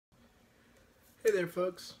Hey there,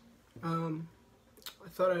 folks. I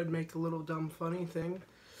thought I'd make a little dumb funny thing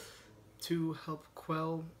to help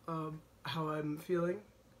quell how I'm feeling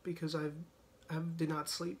because I did not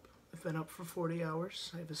sleep. I've been up for 40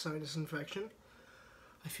 hours. I have a sinus infection.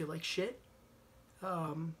 I feel like shit.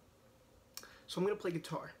 So I'm gonna play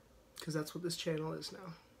guitar because that's what this channel is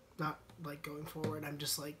now. Not like going forward. I'm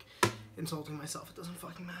just like insulting myself. It doesn't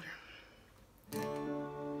fucking matter.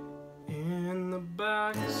 In the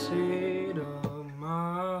backseat of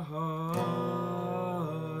my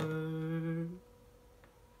heart,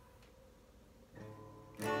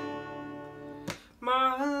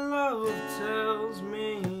 my love tells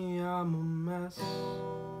me I'm a mess.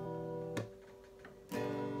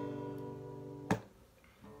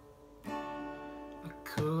 I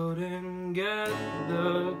couldn't get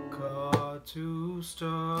the car to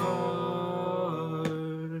start.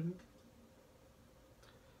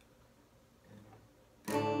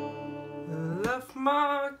 Left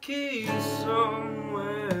my keys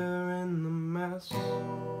somewhere in the mess.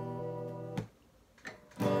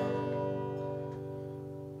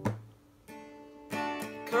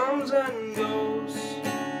 Comes and goes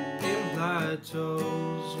in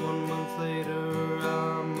plateaus. 1 month later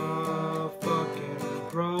I'm a fucking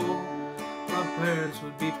pro. My parents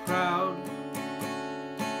would be proud.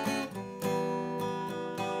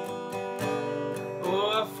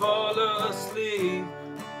 Oh, I fall asleep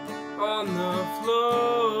on the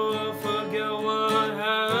floor, forget what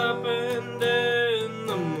happened in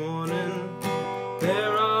the morning.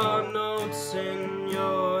 There are notes in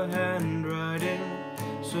your handwriting,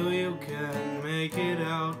 so you can make it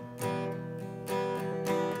out.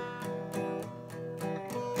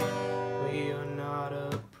 We are not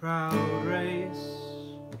a proud race.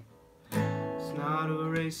 It's not a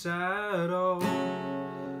race at all.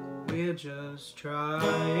 We're just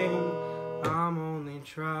trying. I'm only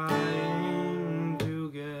trying to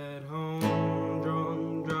get home.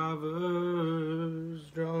 Drunk drivers,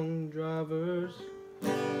 drunk drivers.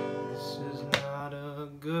 This is not a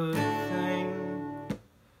good thing. I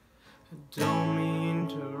don't mean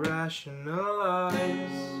to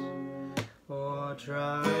rationalize or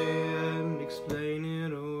try and explain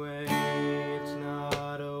it away. It's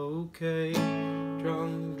not okay.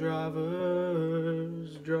 Drunk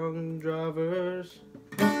drivers, drunk drivers.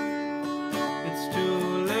 It's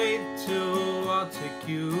too late to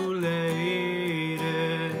articulate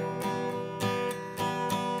it.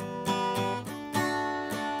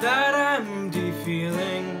 That empty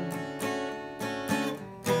feeling.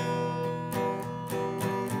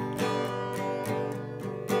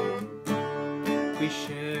 We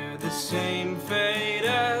share the same fate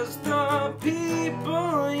as the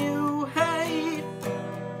people you hate.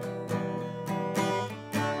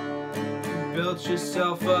 You built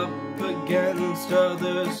yourself up against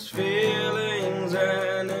others' feelings,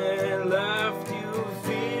 and it left you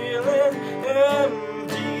feeling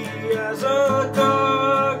empty as a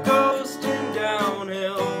car coasting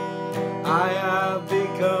downhill. I have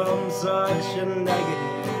become such a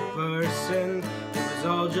negative person. It was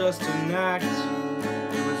all just an act.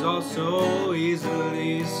 It was all so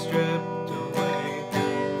easily stripped away.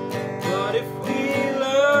 But if we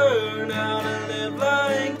learn how to live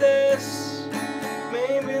like this,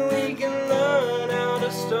 maybe we can learn how to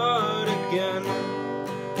start again.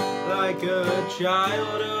 Like a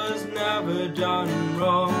child who has never done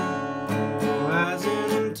wrong, who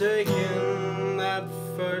hasn't taken that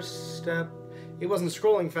first step. He wasn't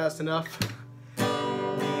scrolling fast enough. We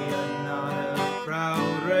are not a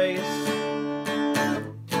proud race.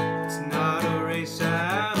 It's not a race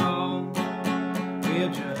at all. We're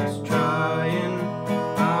just trying.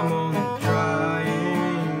 I'm only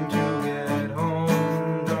trying to get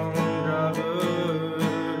home. Drunk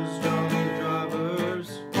drivers,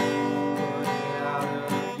 put it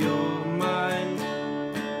out of your mind.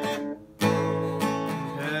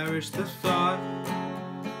 Perish the thought.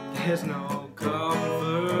 There's no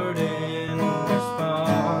comfort in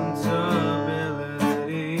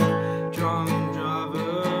responsibility. Drunk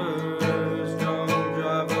drivers,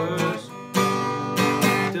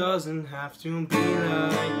 doesn't have to be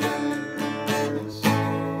like this.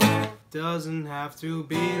 Doesn't have to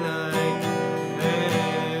be like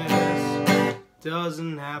this.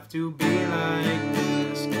 Doesn't have to be like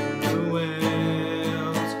this. Kill the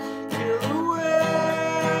whales, kill the whales.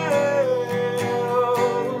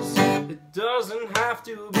 It doesn't have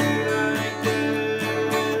to be like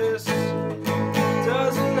this.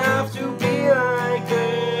 Doesn't have to be like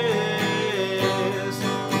this.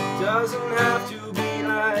 Doesn't have to be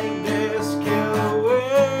like this. Kill the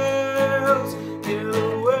whales, kill the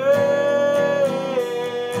whales.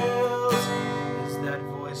 Is that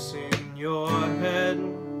voice in your head?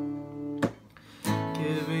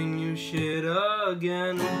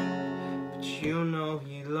 again. But you know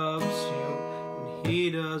he loves you, and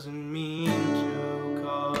he doesn't mean to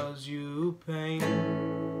cause you pain.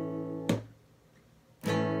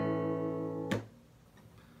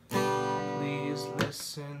 Please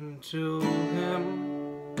listen to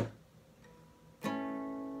him.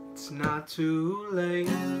 It's not too late.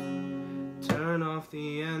 Turn off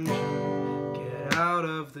the engine, get out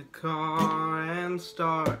of the car and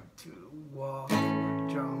start to walk.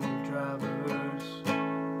 Drunk drivers,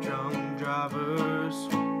 drunk drivers,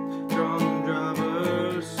 drunk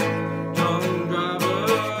drivers, drunk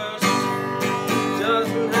drivers.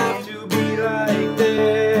 Doesn't have to be like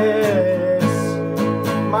this.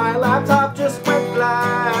 My laptop just went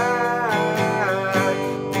black.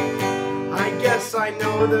 I guess I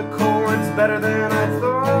know the chords better than I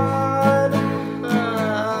thought.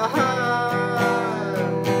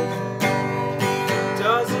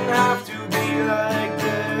 Doesn't have to be like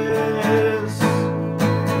this.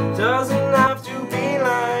 Doesn't have to be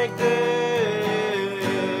like this.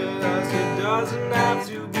 It doesn't have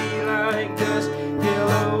to be like this.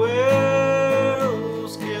 Killer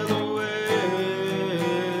whales, killer whales.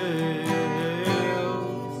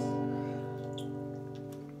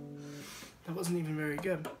 That wasn't even very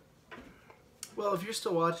good. Well, if you're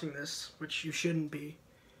still watching this, which you shouldn't be,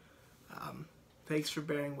 thanks for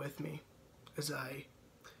bearing with me as I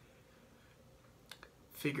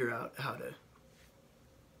figure out how to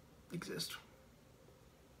exist.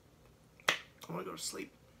 I want to go to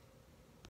sleep.